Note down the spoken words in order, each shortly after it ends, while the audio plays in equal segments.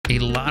A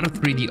lot of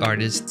 3D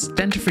artists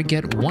tend to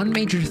forget one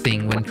major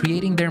thing when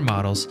creating their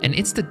models, and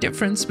it's the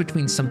difference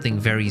between something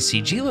very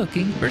CG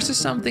looking versus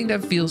something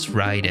that feels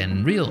right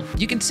and real.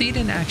 You can see it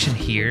in action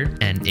here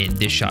and in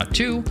this shot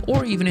too,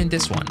 or even in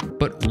this one.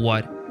 But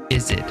what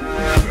is it?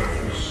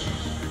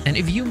 And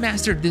if you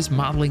mastered this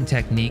modeling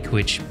technique,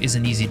 which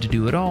isn't easy to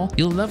do at all,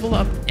 you'll level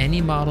up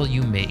any model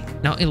you make.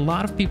 Now, a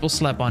lot of people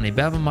slap on a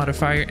bevel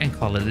modifier and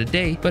call it a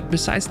day, but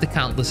besides the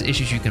countless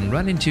issues you can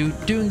run into,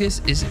 doing this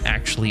is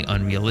actually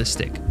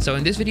unrealistic. So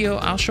in this video,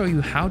 I'll show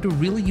you how to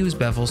really use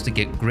bevels to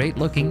get great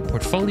looking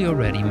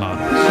portfolio-ready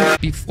models.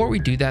 Before we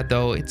do that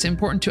though, it's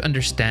important to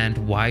understand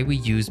why we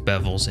use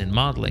bevels in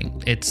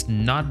modeling. It's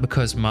not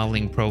because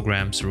modeling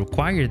programs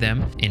require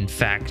them. In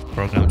fact,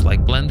 programs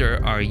like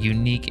Blender are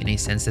unique in a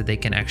sense that they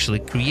can actually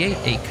create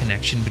a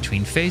connection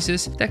between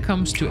faces that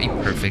comes to a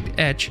perfect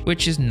edge,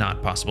 which is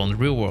not possible in the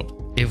real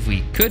world. If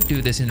we could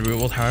do this in the real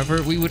world,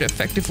 however, we would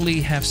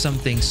effectively have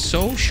something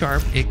so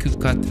sharp it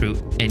could cut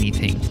through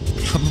anything,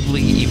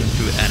 probably even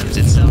through atoms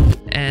itself,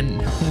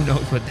 and who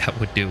knows what that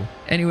would do.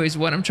 Anyways,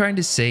 what I'm trying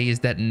to say is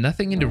that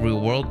nothing in the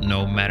real world,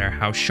 no matter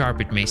how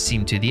sharp it may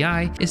seem to the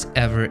eye, is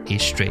ever a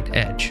straight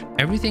edge.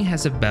 Everything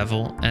has a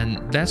bevel,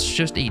 and that's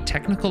just a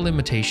technical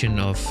limitation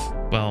of,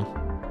 well,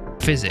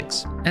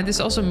 physics. And this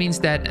also means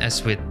that,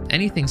 as with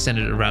anything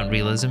centered around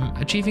realism,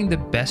 achieving the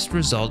best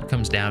result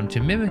comes down to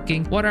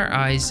mimicking what our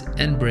eyes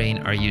and brain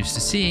are used to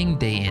seeing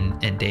day in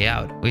and day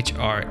out, which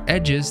are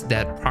edges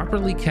that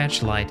properly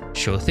catch light,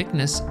 show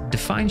thickness,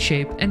 define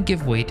shape, and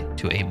give weight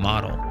to a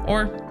model,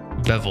 or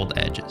beveled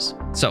edges.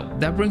 So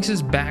that brings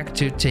us back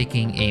to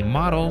taking a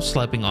model,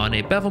 slapping on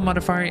a bevel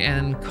modifier,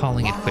 and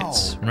calling it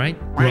quits,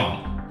 right?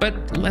 Wrong.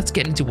 But let's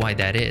get into why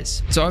that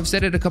is. So I've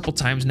said it a couple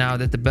times now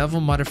that the bevel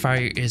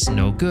modifier is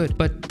no good,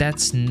 but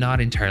that's not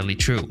entirely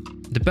true.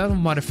 The bevel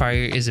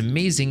modifier is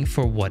amazing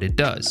for what it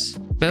does: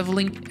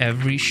 beveling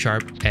every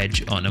sharp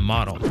edge on a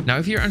model. Now,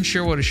 if you're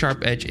unsure what a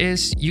sharp edge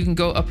is, you can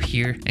go up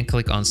here and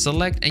click on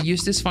select and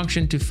use this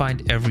function to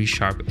find every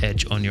sharp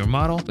edge on your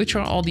model, which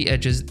are all the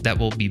edges that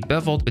will be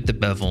beveled with the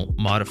bevel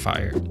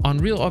modifier. On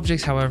real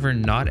objects, however,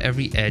 not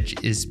every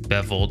edge is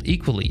beveled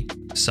equally.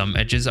 Some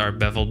edges are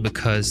beveled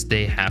because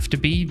they have to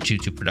be due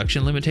to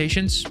production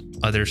limitations.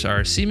 Others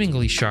are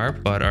seemingly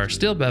sharp but are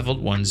still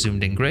beveled when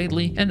zoomed in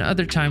greatly, and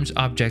other times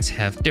objects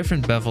have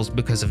different bevels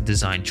because of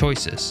design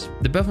choices.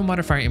 The bevel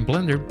modifier in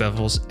Blender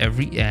bevels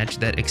every edge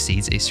that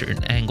exceeds a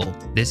certain angle.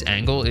 This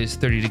angle is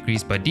 30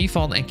 degrees by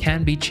default and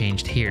can be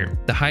changed here.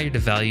 The higher the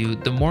value,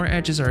 the more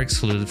edges are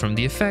excluded from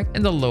the effect,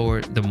 and the lower,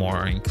 the more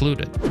are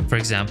included. For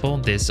example,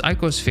 this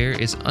icosphere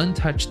is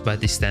untouched by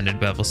the standard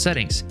bevel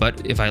settings,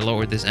 but if I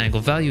lower this angle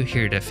value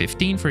here to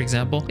 15, for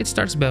example, it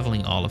starts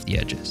beveling all of the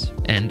edges.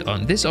 And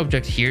on this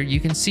object here, you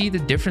can see the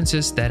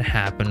differences that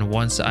happen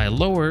once I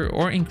lower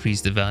or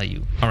increase the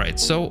value. Alright,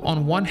 so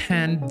on one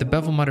hand, the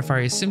bevel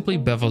modifier simply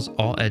bevels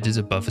all edges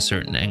above a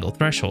certain angle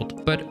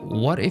threshold. But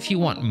what if you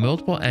want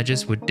multiple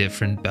edges with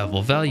different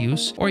bevel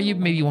values, or you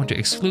maybe want to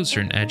exclude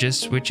certain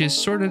edges, which is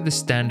sort of the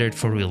standard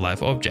for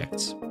real-life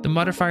objects? The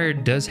modifier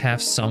does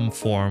have some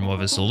form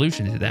of a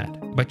solution to that.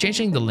 By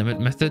changing the limit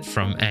method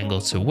from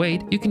angle to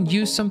weight, you can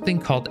use something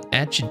called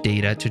edge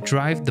data to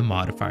drive the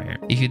modifier.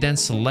 If you then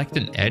select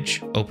an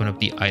edge, open up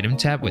the item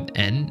tab with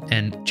N,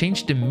 and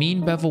change the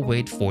mean bevel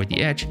weight for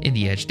the edge, in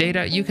the edge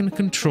data, you can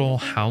control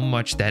how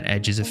much that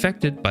edge is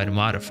affected by the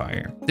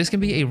modifier. This can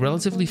be a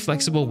relatively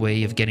flexible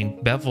way of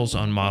getting bevels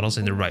on models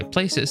in the right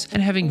places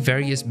and having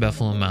various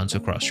bevel amounts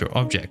across your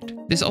object.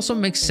 This also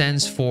makes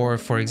sense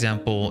for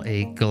example,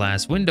 a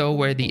glass window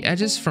where the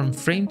edges from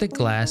frame to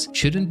glass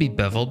shouldn't be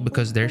beveled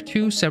because they're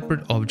two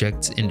separate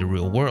objects in the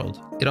real world.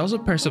 It also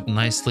pairs up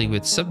nicely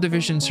with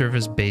subdivision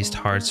surface-based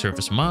hard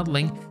surface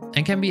modeling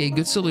and can be a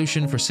good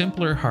solution for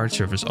simpler hard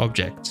surface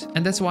objects.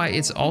 And that's why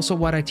it's also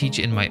what I teach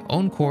in my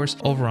own course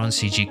over on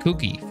CG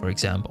Cookie, for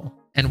example.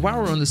 And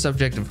while we're on the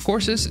subject of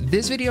courses,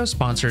 this video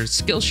sponsor,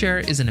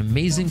 Skillshare, is an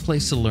amazing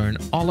place to learn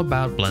all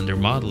about Blender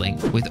modeling.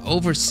 With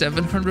over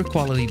 700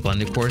 quality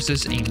Blender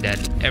courses aimed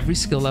at every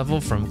skill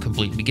level from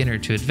complete beginner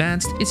to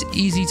advanced, it's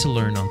easy to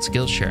learn on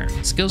Skillshare.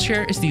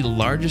 Skillshare is the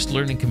largest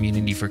learning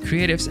community for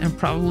creatives and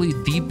probably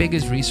the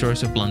biggest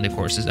resource of Blender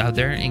courses out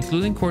there,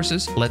 including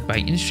courses led by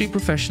industry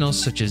professionals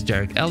such as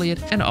Derek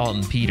Elliott and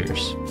Alden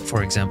Peters.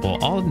 For example,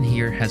 Alden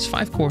here has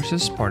 5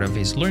 courses, part of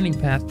his learning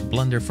path,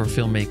 Blender for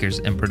filmmakers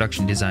and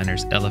production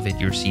designers Elevate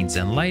Your Scenes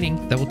and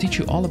Lighting, that will teach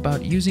you all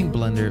about using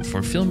Blender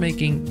for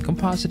filmmaking,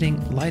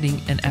 compositing,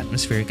 lighting, and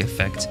atmospheric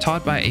effects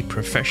taught by a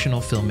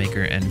professional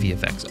filmmaker and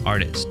VFX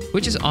artist.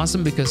 Which is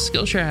awesome because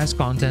Skillshare has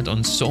content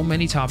on so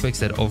many topics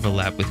that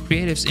overlap with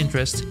creatives'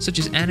 interests such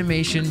as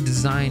animation,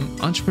 design,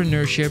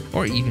 entrepreneurship,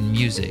 or even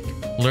music.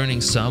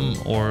 Learning some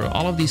or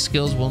all of these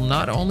skills will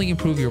not only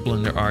improve your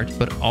Blender art,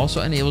 but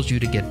also enables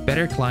you to get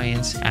better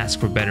clients, ask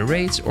for better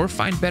rates, or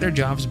find better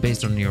jobs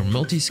based on your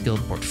multi-skilled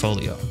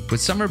portfolio.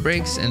 With summer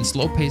breaks and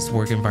slow-paced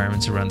work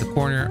environments around the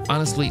corner,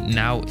 honestly,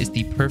 now is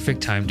the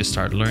perfect time to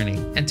start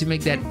learning. And to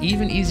make that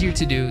even easier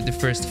to do, the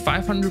first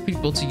 500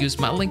 people to use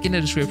my link in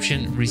the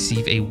description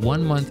receive a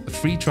 1-month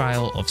free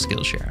trial of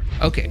Skillshare.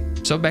 Okay,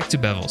 so back to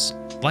bevels.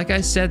 Like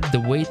I said, the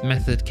weight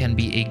method can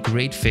be a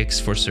great fix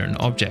for certain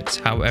objects.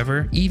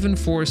 However, even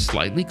for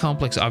slightly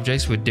complex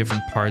objects with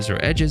different parts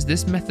or edges,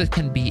 this method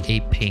can be a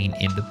pain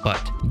in the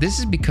butt. This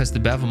is because the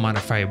bevel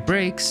modifier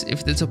breaks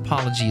if the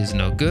topology is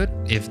no good,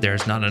 if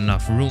there's not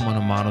enough room on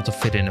a model to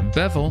fit in a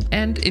bevel,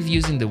 and if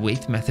using the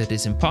weight method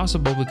is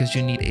impossible because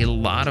you need a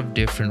lot of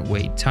different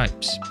weight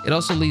types. It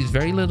also leaves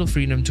very little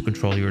freedom to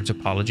control your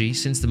topology,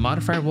 since the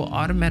modifier will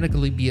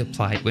automatically be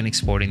applied when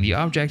exporting the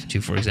object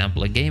to, for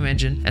example, a game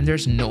engine, and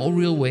there's no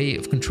real way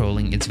of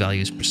controlling its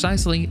values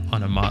precisely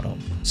on a model.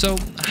 So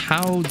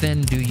how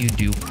then do you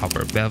do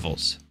proper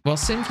bevels? Well,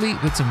 simply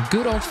with some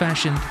good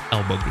old-fashioned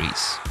elbow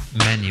grease,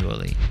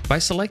 manually. By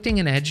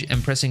selecting an edge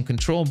and pressing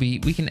Ctrl B,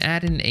 we can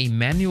add in a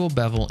manual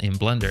bevel in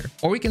Blender.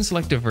 Or we can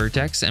select a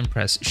vertex and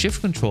press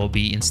Shift Ctrl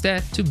B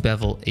instead to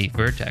bevel a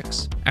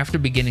vertex. After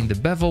beginning the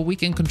bevel, we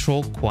can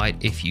control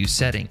quite a few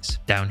settings.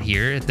 Down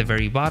here at the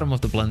very bottom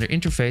of the Blender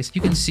interface,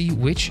 you can see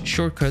which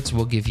shortcuts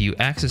will give you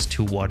access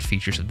to what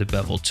features of the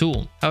bevel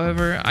tool.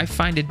 However, I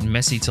find it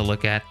messy to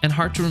look at and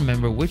hard to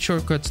remember which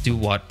shortcuts do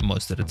what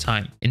most of the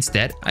time.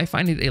 Instead, I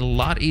find it a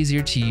lot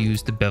easier to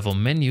use the bevel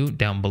menu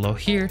down below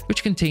here,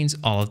 which contains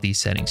all of these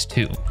settings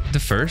too. The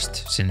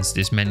first, since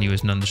this menu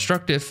is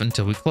non-destructive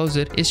until we close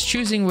it, is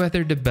choosing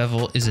whether the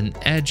bevel is an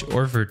edge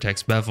or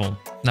vertex bevel.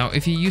 Now,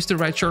 if you use the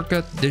right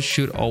shortcut, this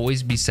should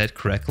always be set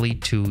correctly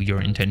to your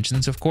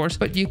intentions, of course,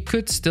 but you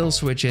could still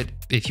switch it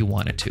if you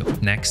wanted to.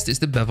 Next is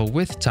the bevel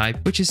width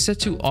type, which is set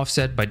to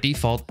offset by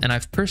default, and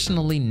I've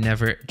personally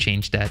never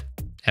changed that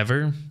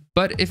ever.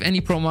 But if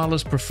any pro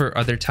modelers prefer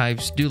other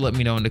types, do let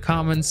me know in the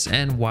comments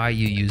and why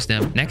you use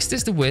them. Next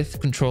is the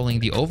width, controlling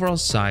the overall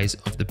size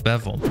of the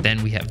bevel.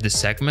 Then we have the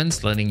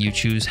segments, letting you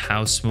choose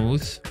how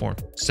smooth or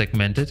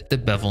segmented the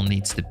bevel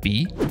needs to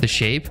be. The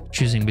shape,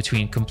 choosing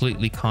between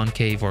completely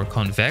concave or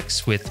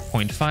convex, with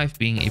 0.5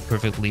 being a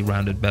perfectly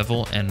rounded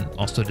bevel and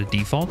also the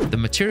default. The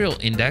material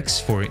index,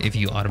 for if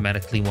you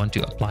automatically want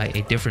to apply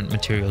a different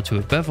material to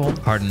a bevel.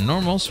 Harden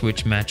normals,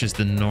 which matches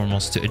the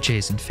normals to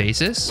adjacent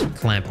faces.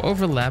 Clamp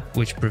overlap,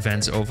 which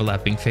prevents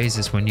overlapping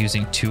faces when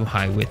using too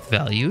high width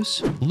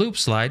values. Loop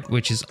slide,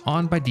 which is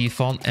on by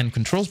default and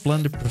controls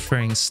Blender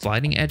preferring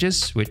sliding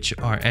edges, which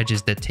are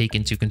edges that take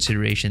into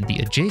consideration the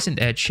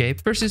adjacent edge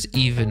shape, versus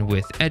even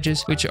width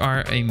edges, which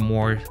are a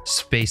more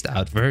spaced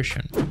out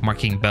version.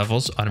 Marking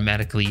bevels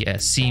automatically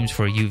as seams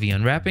for UV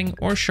unwrapping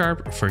or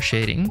sharp for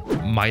shading.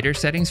 Miter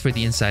settings for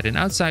the inside and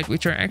outside,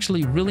 which are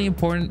actually really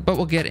important, but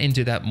we'll get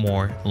into that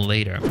more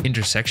later.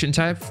 Intersection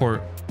type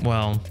for,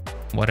 well,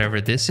 whatever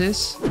this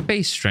is.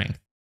 Base strength.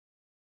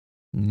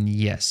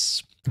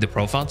 Yes. The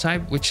profile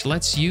type, which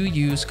lets you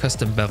use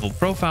custom bevel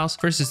profiles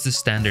versus the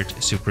standard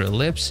super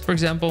ellipse. For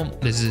example,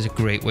 this is a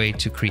great way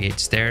to create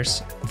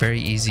stairs. Very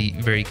easy,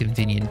 very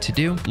convenient to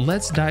do.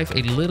 Let's dive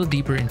a little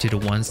deeper into the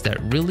ones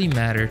that really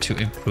matter to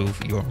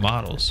improve your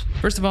models.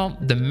 First of all,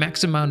 the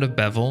max amount of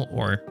bevel,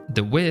 or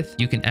the width,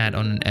 you can add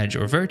on an edge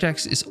or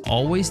vertex is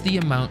always the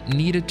amount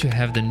needed to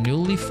have the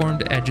newly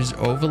formed edges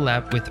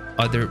overlap with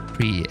other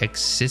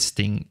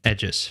pre-existing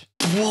edges.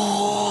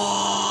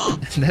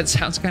 That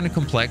sounds kind of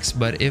complex,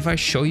 but if I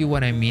show you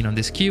what I mean on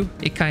this cube,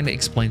 it kind of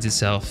explains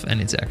itself,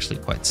 and it's actually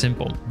quite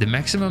simple. The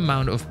maximum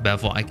amount of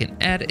bevel I can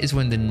add is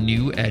when the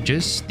new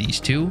edges, these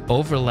two,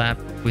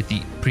 overlap with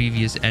the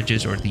previous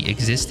edges or the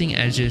existing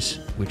edges,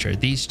 which are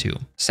these two.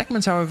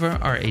 Segments, however,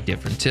 are a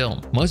different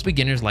tale. Most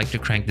beginners like to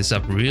crank this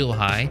up real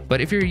high, but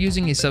if you're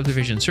using a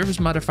subdivision surface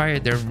modifier,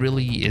 there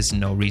really is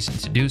no reason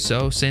to do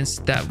so, since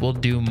that will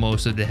do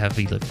most of the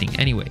heavy lifting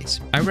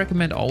anyways. I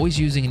recommend always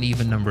using an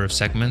even number of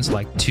segments,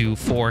 like 2,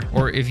 4,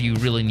 or if you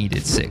really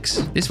needed 6.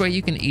 This way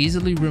you can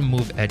easily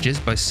remove edges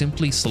by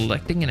simply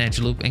selecting an edge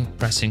loop and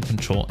pressing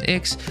Ctrl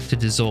X to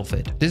dissolve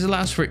it. This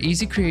allows for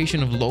easy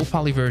creation of low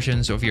poly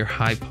versions of your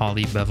high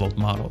poly beveled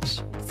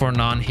models. For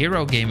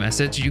non-hero game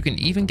assets, you can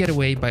even get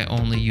away by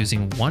only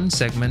using one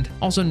segment,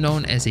 also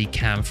known as a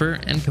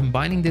chamfer, and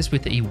combining this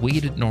with a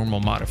weighted normal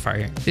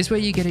modifier. This way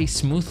you get a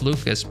smooth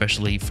look,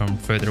 especially from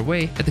further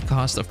away, at the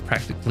cost of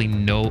practically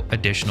no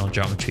additional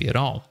geometry at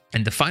all.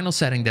 And the final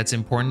setting that's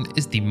important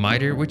is the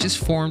miter, which is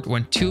formed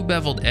when two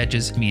beveled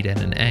edges meet at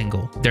an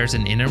angle. There's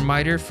an inner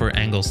miter for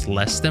angles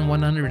less than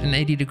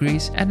 180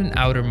 degrees and an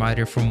outer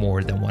miter for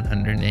more than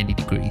 180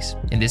 degrees.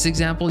 In this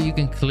example, you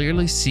can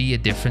clearly see a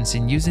difference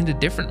in using the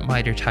different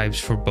miter types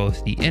for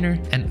both the inner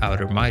and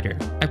outer miter.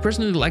 I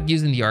personally like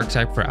using the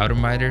archetype for outer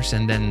miters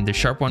and then the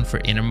sharp one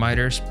for inner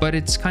miters, but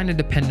it's kind of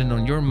dependent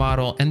on your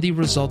model and the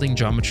resulting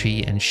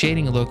geometry and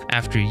shading look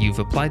after you've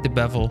applied the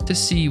bevel to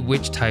see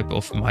which type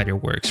of miter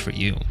works for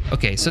you.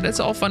 Okay, so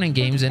that's all fun and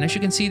games, and as you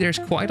can see, there's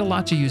quite a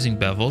lot to using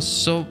bevels,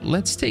 so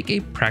let's take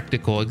a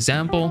practical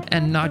example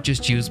and not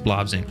just use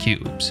blobs and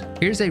cubes.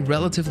 Here's a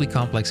relatively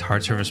complex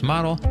hard surface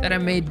model that I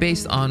made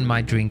based on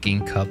my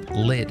drinking cup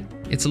lid.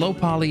 It's low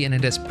poly and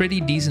it has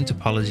pretty decent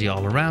topology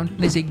all around,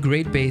 and is a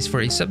great base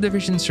for a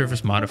subdivision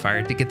surface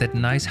modifier to get that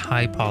nice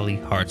high poly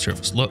hard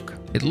surface look.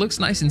 It looks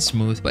nice and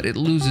smooth, but it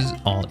loses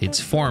all its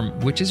form,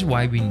 which is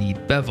why we need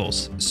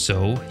bevels.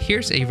 So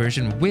here's a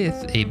version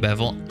with a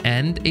bevel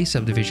and a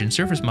subdivision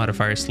surface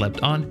modifier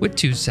slapped on with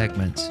 2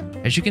 segments.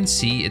 As you can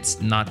see,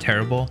 it's not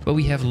terrible, but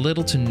we have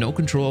little to no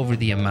control over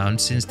the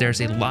amount since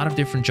there's a lot of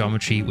different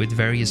geometry with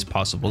various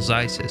possible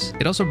sizes.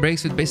 It also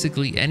breaks with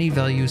basically any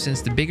value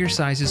since the bigger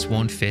sizes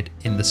won't fit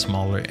in the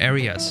smaller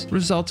areas,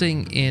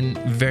 resulting in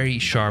very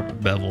sharp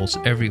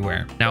bevels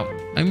everywhere. Now,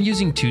 I'm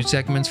using 2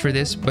 segments for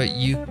this, but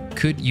you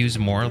could use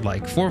more,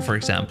 like 4 for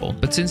example.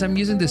 But since I'm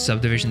using the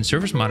subdivision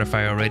surface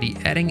modifier already,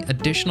 adding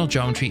additional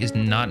geometry is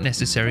not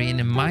necessary and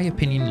in my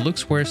opinion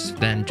looks worse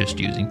than just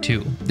using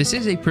 2. This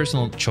is a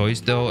personal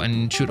choice though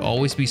and should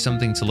always be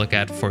something to look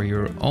at for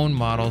your own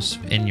models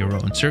in your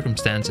own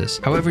circumstances.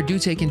 However, do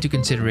take into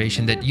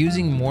consideration that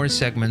using more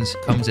segments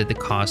comes at the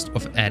cost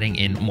of adding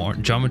in more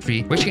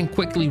geometry, which can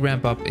quickly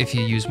ramp up if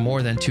you use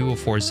more than 2 or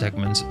 4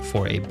 segments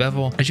for a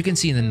bevel, as you can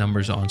see in the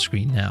numbers on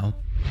screen now.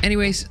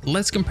 Anyways,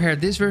 let's compare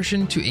this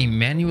version to a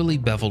manually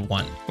beveled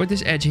one. With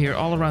this edge here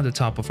all around the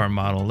top of our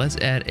model, let's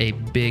add a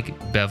big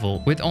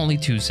bevel with only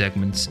 2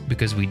 segments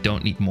because we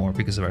don't need more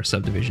because of our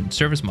subdivision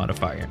surface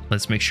modifier.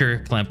 Let's make sure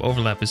clamp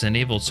overlap is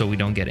enabled so we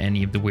don't get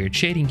any of the weird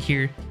shading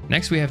here.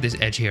 Next we have this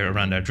edge here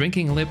around our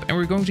drinking lip and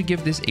we're going to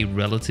give this a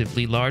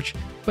relatively large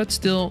but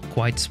still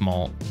quite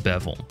small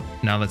bevel.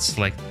 Now let's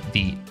select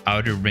the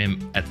outer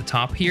rim at the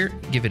top here,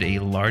 give it a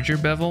larger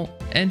bevel,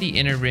 and the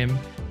inner rim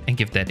and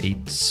give that a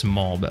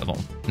small bevel.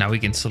 Now we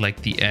can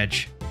select the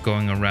edge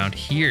going around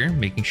here,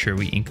 making sure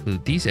we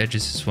include these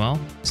edges as well.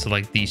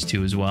 Select these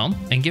 2 as well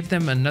and give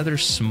them another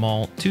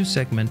small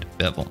 2-segment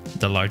bevel.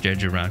 The large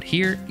edge around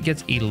here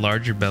gets a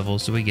larger bevel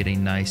so we get a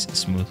nice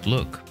smooth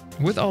look.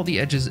 With all the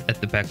edges at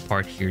the back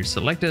part here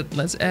selected,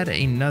 let's add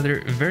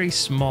another very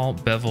small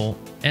bevel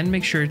and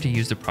make sure to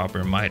use the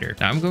proper miter.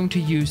 Now I'm going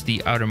to use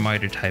the outer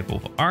miter type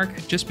of arc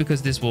just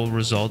because this will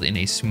result in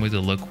a smoother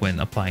look when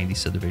applying the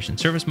subdivision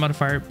surface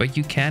modifier, but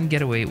you can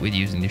get away with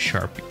using the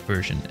sharp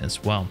version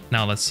as well.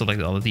 Now let's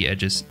select all of the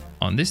edges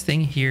on this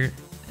thing here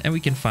and we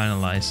can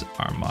finalize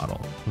our model.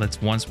 Let's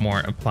once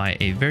more apply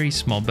a very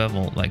small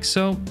bevel like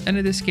so, and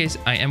in this case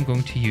I am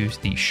going to use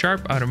the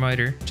sharp outer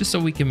miter just so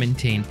we can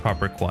maintain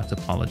proper quad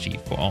topology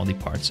for all the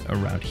parts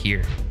around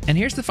here. And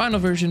here's the final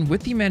version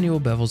with the manual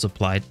bevels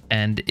applied,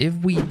 and if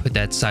we put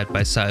that side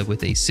by side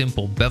with a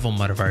simple bevel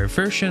modifier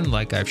version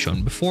like I've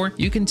shown before,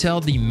 you can tell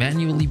the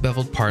manually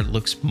beveled part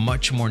looks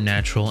much more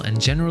natural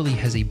and generally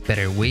has a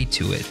better weight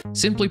to it.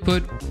 Simply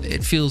put,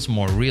 it feels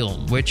more real,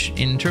 which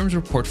in terms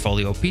of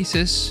portfolio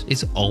pieces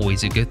is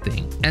always a good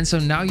thing. And so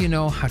now you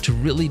know how to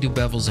really do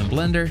bevels in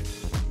Blender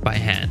by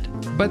hand.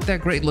 But that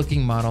great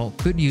looking model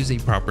could use a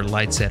proper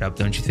light setup,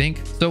 don't you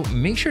think? So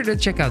make sure to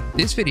check out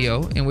this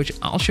video in which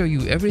I'll show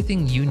you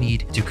everything you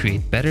need to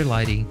create better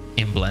lighting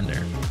in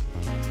Blender.